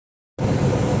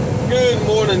Good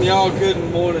morning, y'all. Good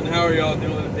morning. How are y'all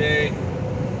doing today?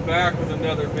 Back with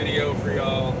another video for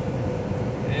y'all.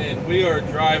 And we are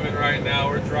driving right now.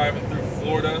 We're driving through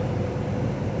Florida.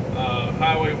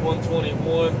 Highway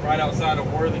 121, right outside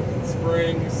of Worthington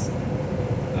Springs.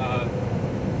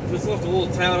 Just left a little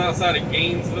town outside of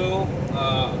Gainesville.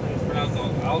 I think it's pronounced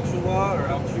Alchua or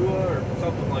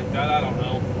something like that. I don't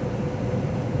know.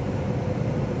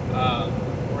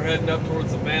 We're heading up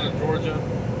towards Savannah, Georgia.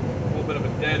 A little bit of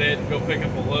a dead end to go pick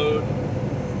up a load.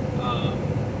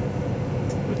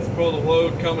 We just pulled a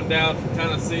load coming down from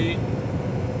Tennessee.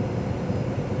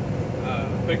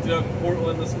 Picked it up in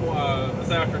Portland this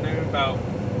afternoon about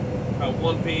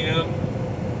 1 p.m.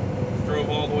 Just drove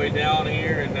all the way down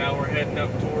here, and now we're heading up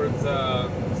towards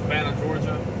Savannah,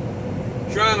 Georgia.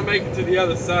 Trying to make it to the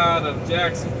other side of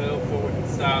Jacksonville before we can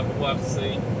stop. We'll have to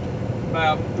see.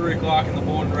 About 3 o'clock in the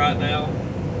morning right now.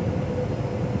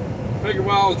 Figured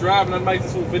while I was driving, I'd make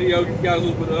this little video, give you guys a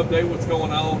little bit of update what's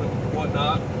going on and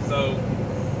whatnot. So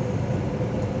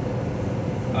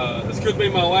this could be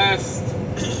my last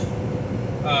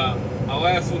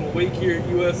little week here at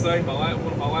USA.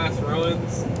 One of my last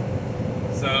runs.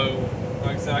 So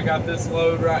like I said, I got this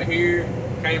load right here.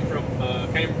 Came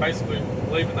basically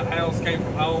leaving the house. Came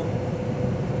from home.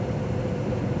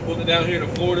 Pulled it down here to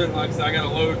Florida. Like I said, I got a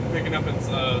load picking up in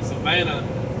Savannah,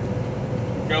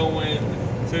 going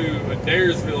to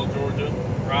Adairsville, Georgia,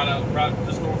 right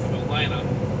just north of Atlanta.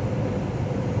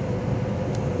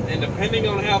 And depending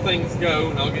on how things go,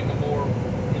 and I'll get into more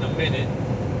in a minute,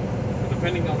 but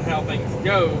depending on how things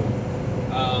go,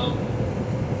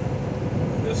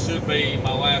 this should be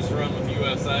my last run with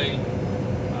USA.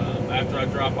 After I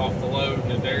drop off the load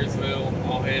in Adairsville,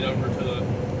 I'll head over to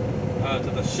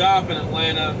the shop in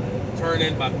Atlanta, turn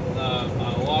in my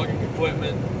logging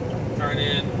equipment, turn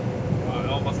in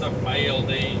all my stuff for my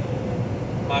ALD,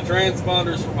 my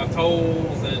transponders for my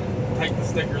tolls, and take the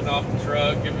stickers off the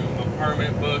truck, give them my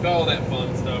permit book, all that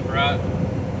fun stuff, right?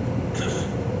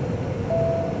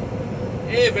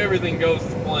 If everything goes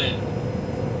to plan.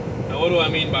 Now, what do I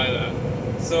mean by that?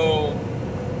 So,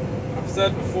 I've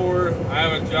said before, I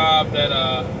have a job that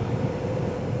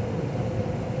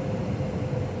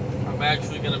I'm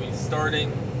actually going to be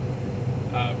starting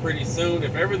pretty soon.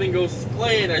 If everything goes to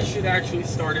plan, I should actually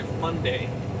start it Monday.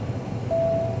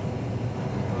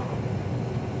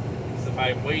 If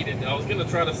I waited, I was going to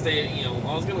try to stay, I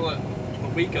was going to let the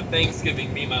week of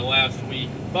Thanksgiving be my last week,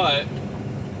 but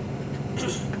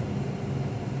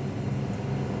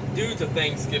due to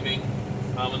Thanksgiving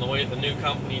and the way the new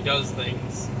company does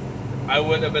things, I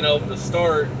wouldn't have been able to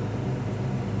start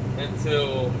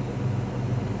until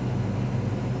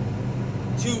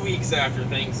 2 weeks after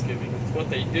Thanksgiving. What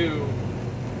they do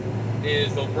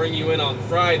is they'll bring you in on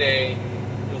Friday,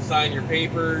 you'll sign your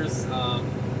papers,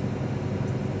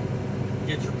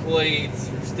 get your plates,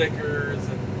 your stickers,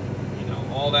 and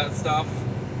all that stuff,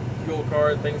 fuel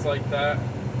card, things like that.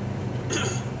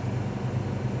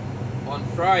 On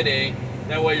Friday,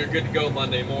 that way you're good to go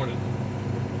Monday morning.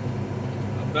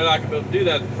 But I could be able to do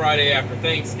that the Friday after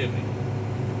Thanksgiving.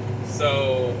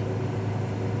 So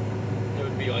it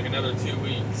would be like another 2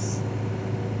 weeks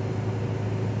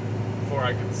before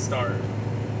I could start.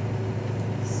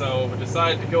 So I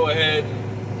decided to go ahead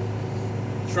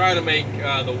and try to make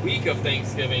the week of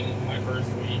Thanksgiving my first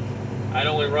week. I'd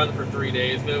only run for 3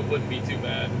 days, but it wouldn't be too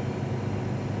bad.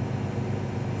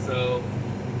 So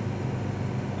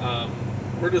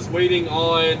we're just waiting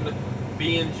on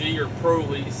B&G or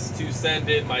ProLease to send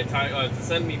in my to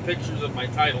send me pictures of my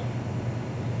title.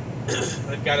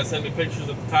 They've got to send me pictures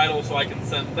of the title so I can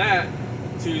send that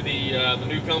to the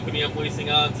new company I'm leasing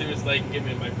on to, so they can give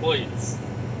me my plates.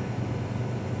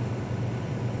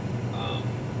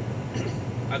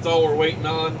 That's all we're waiting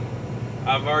on.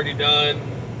 I've already done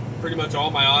pretty much all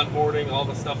my onboarding, all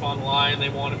the stuff online. They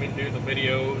wanted me to do the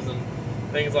videos and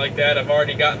things like that. I've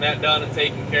already gotten that done and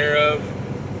taken care of.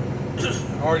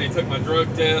 I already took my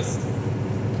drug test.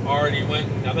 Already went,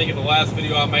 I think in the last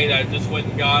video I made, I just went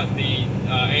and got the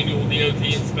annual DOT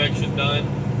inspection done.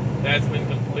 That's been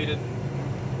completed.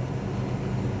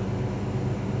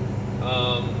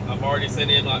 I've already sent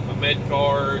in like my med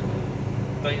card,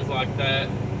 things like that.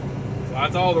 So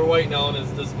that's all they're waiting on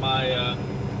is just my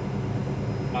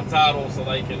my title so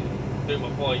they can do my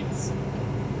plates.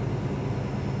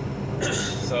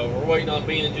 So we're waiting on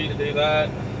B&G to do that,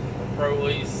 or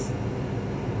ProLease.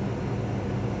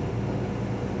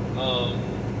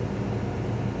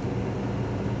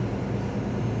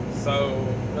 So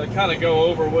to kind of go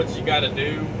over what you got to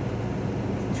do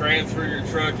to transfer your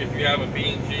truck if you have a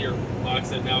B&G, or like I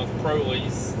said, now it's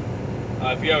ProLease.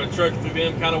 If you have a truck through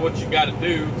them, kind of what you got to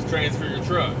do is transfer your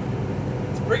truck.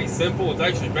 It's pretty simple. It's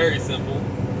actually very simple.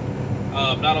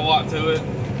 Not a lot to it.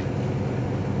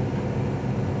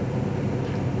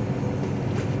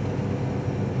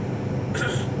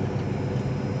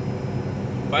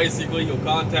 Basically, you'll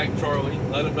contact Charlie,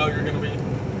 let him know you're going to be,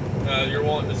 you're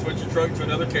wanting to switch your truck to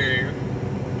another carrier.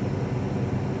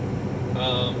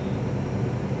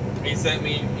 He sent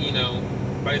me,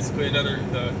 basically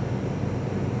the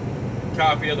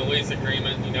copy of the lease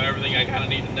agreement, everything I kind of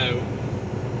need to know.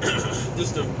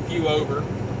 Just a few over.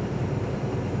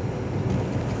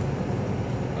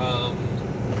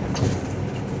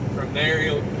 From there,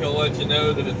 he'll let you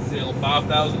know that it's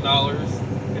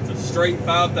 $5,000. It's a straight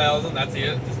 $5,000. That's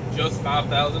it. Just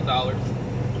 $5,000.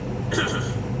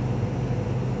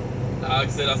 Like I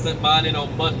said, I sent mine in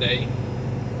on Monday,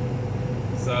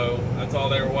 so that's all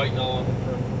they were waiting on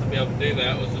to be able to do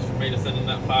that, was just for me to send in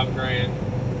that $5,000.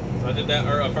 So I did that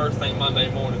first thing Monday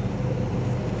morning.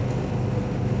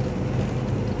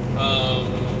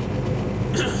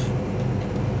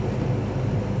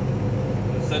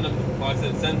 Send them, like I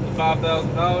said, send them the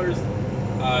 $5,000.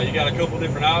 You got a couple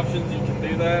different options. You can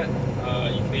do that.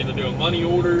 You can either do a money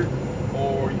order,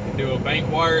 or you can do a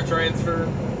bank wire transfer.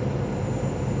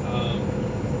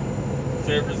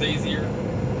 Whichever's easier.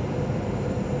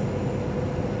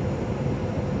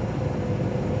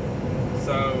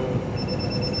 So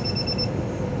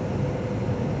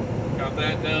got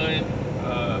that done.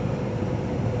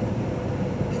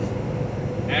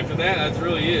 After that, that's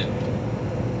really it.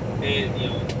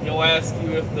 He'll ask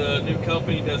you if the new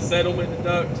company does settlement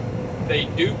deduct. They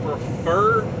do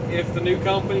prefer if the new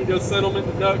company does settlement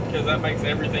deduct, because that makes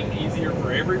everything easier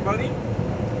for everybody.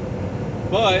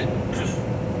 But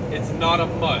it's not a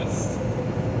must.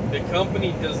 The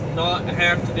company does not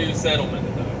have to do settlement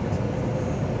deduct.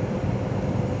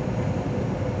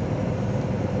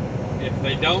 If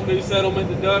they don't do settlement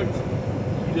deduct,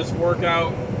 you just work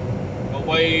out a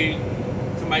way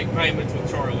to make payments with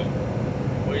Charlie.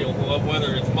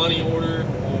 Whether it's money order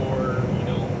or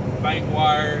bank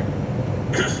wire.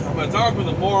 I'm going to talk with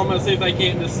them more. I'm going to see if they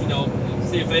can't just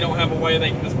see if they don't have a way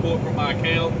they can just pull it from my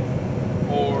account,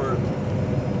 or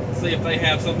see if they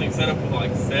have something set up with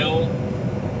like Zelle.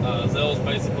 Zelle's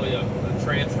basically a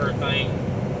transfer thing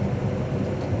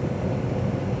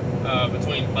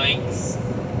between banks.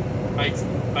 Makes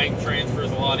bank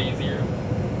transfers a lot easier.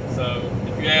 So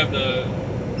if you have the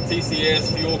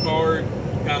TCS fuel card,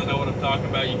 you kind of know what I'm talking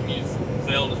about. You can use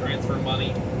Zelle to transfer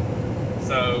money.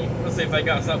 So let's see if they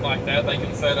got something like that they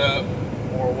can set up,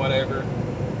 or whatever.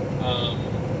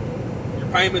 Your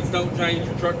payments don't change,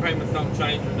 your truck payments don't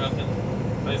change or nothing.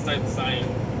 They stay the same.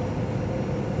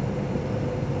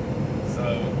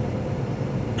 So,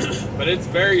 but it's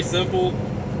very simple.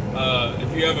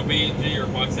 If you have a B&G or,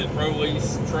 like I said, Pro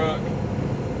Lease truck,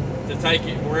 to take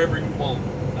it wherever you want.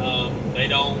 They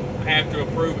don't have to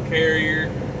approve a carrier.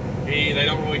 They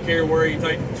don't really care where you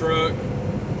take the truck.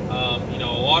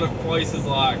 A lot of places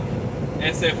like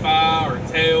SFI or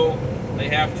TEL, they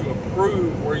have to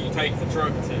approve where you take the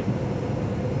truck to.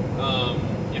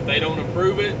 If they don't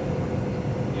approve it,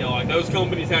 like those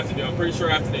companies have to do, I'm pretty sure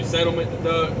have to do settlement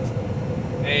deduct.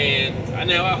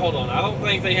 And hold on, I don't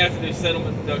think they have to do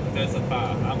settlement deduct with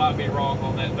SFI. I might be wrong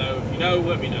on that though. If you know,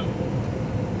 let me know.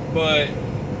 But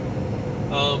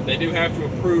they do have to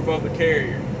approve of the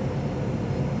carrier.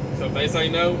 So if they say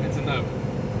no, it's a no.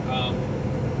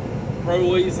 Pro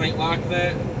Lease ain't like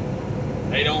that.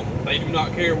 They do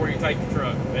not care where you take the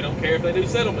truck. They don't care if they do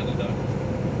settlement deduct.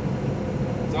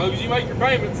 As long as you make your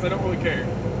payments, they don't really care.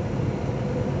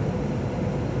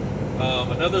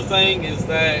 Another thing is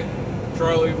that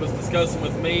Charlie was discussing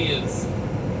with me is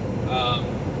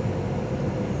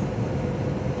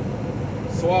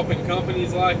swapping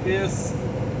companies like this.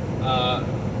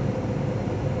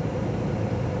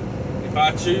 If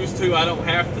I choose to, I don't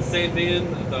have to send in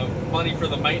the money for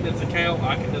the maintenance account.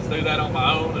 I can just do that on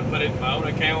my own and put it in my own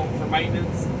account for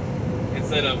maintenance,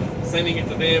 instead of sending it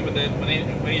to them and then when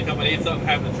anytime I need something,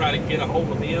 having to try to get a hold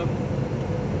of them.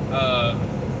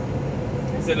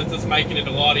 Instead of just making it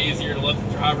a lot easier to let the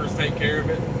drivers take care of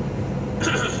it.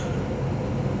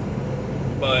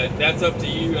 But that's up to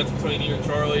you. That's between you and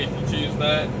Charlie if you choose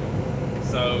that.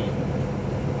 So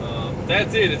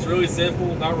that's it. It's really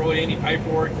simple. Not really any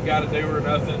paperwork you got to do or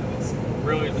nothing. It's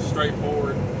really just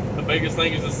straightforward. The biggest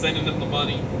thing is just sending them the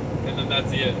money, and then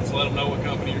that's it. Just let them know what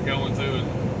company you're going to, and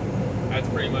that's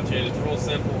pretty much it. It's real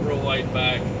simple, real laid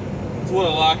back. It's what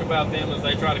I like about them, is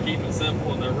they try to keep it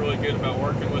simple, and they're really good about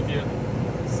working with you.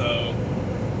 So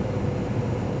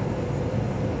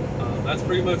that's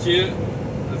pretty much it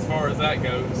as far as that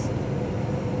goes.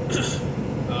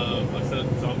 Like I said,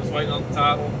 so I'm just waiting on the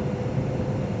title.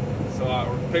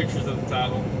 or pictures of the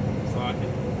title, so I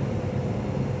can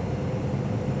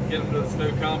get them to this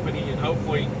new company, and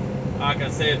hopefully, like I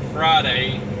said,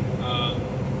 Friday,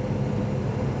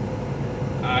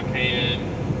 I can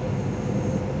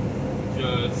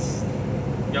just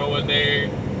go in there,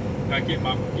 I get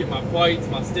my plates,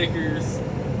 my stickers,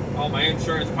 all my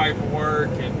insurance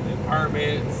paperwork, and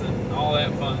permits, and all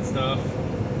that fun stuff.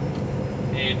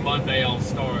 And Monday I'll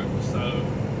start. So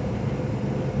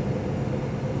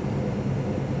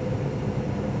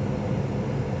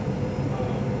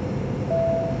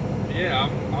yeah,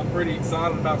 I'm pretty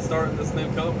excited about starting this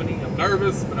new company. I'm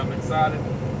nervous, but I'm excited.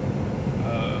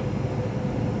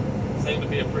 Seem to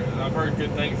be I've heard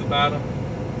good things about them.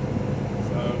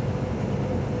 So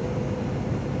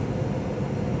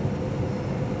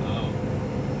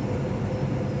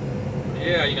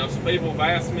yeah, some people have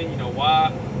asked me,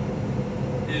 why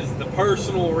is the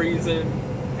personal reason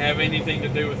have anything to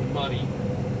do with money?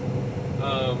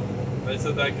 They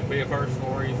said that could be a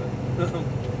personal reason.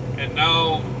 And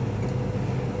no,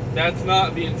 that's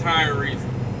not the entire reason.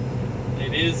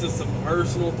 It is just some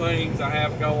personal things I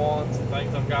have go on, some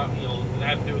things I've got, that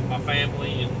have to do with my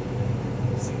family and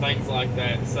some things like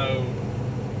that. So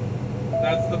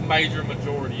that's the major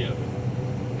majority of it.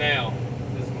 Now,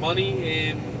 does money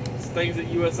and things at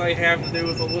USA have to do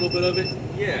with a little bit of it?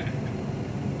 Yeah.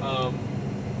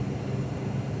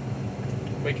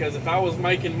 Because if I was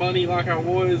making money like I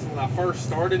was when I first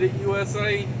started at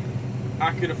USA,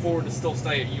 I could afford to still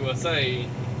stay at USA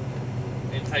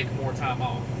and take more time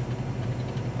off.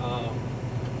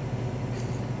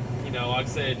 Like I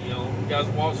said, you guys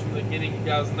watched from the beginning, you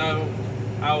guys know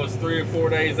I was 3 or 4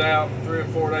 days out, 3 or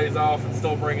 4 days off, and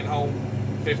still bringing home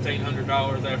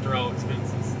 $1,500 after all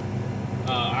expenses.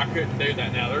 I couldn't do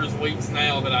that now. There's weeks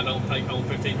now that I don't take home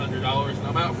 $1,500, and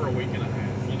I'm out for a week and a half,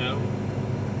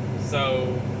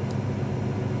 So,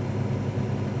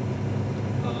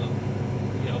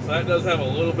 so that does have a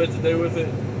little bit to do with it,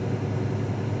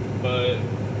 but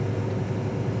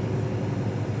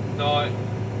not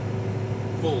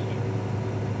fully,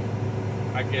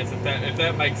 I guess, if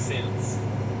that makes sense.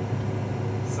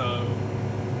 So,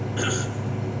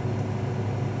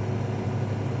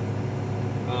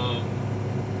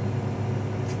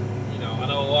 I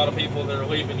know a lot of people that are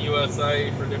leaving USA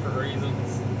for different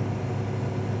reasons.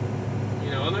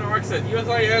 And then, like I said,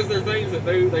 USA has their things that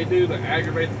they do that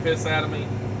aggravate the piss out of me.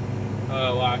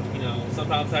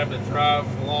 Sometimes having to drive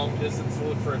a long distance to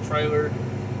look for a trailer.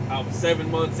 I was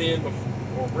 7 months in,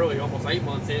 or really almost 8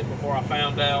 months in, before I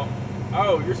found out,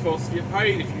 oh, you're supposed to get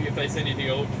paid if they send you to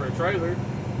go look for a trailer.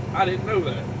 I didn't know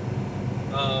that.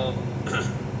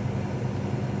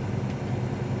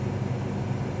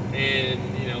 And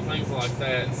things like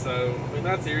that. So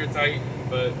that's irritating,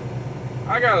 but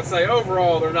I gotta say,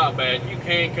 overall, they're not bad. You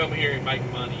can come here and make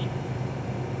money.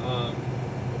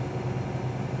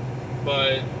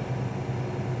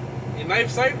 And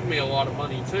they've saved me a lot of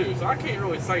money too, so I can't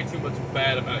really say too much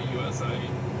bad about USA.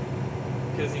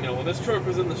 Because, when this truck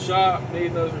was in the shop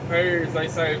needing those repairs, they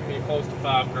saved me close to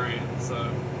 $5,000. So,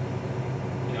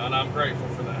 and I'm grateful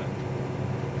for that.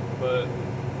 But,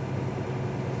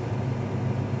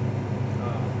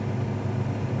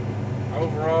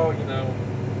 overall, in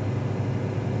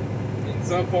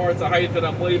some parts, I hate that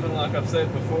I'm leaving. Like I've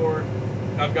said before,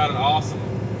 I've got an awesome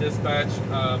dispatch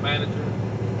manager,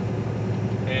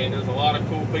 and there's a lot of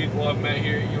cool people I've met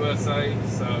here at USA,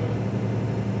 so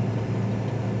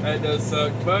that does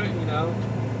suck, but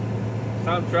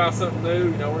time to try something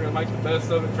new. We're gonna make the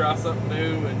best of it, try something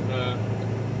new, and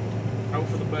hope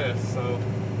for the best. So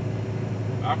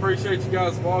I appreciate you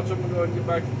guys watching. I'm gonna go ahead and get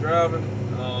back to driving.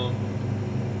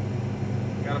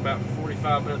 Got about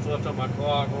 45 minutes left on my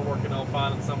clock. We're working on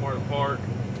finding somewhere to park.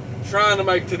 Trying to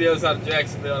make it to the other side of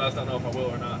Jacksonville. I just don't know if I will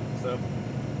or not. So,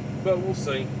 but we'll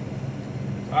see.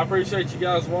 I appreciate you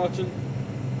guys watching.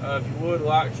 If you would,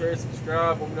 like, share,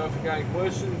 subscribe. Let me know if you got any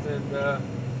questions, and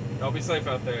y'all be safe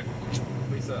out there.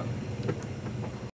 Peace out.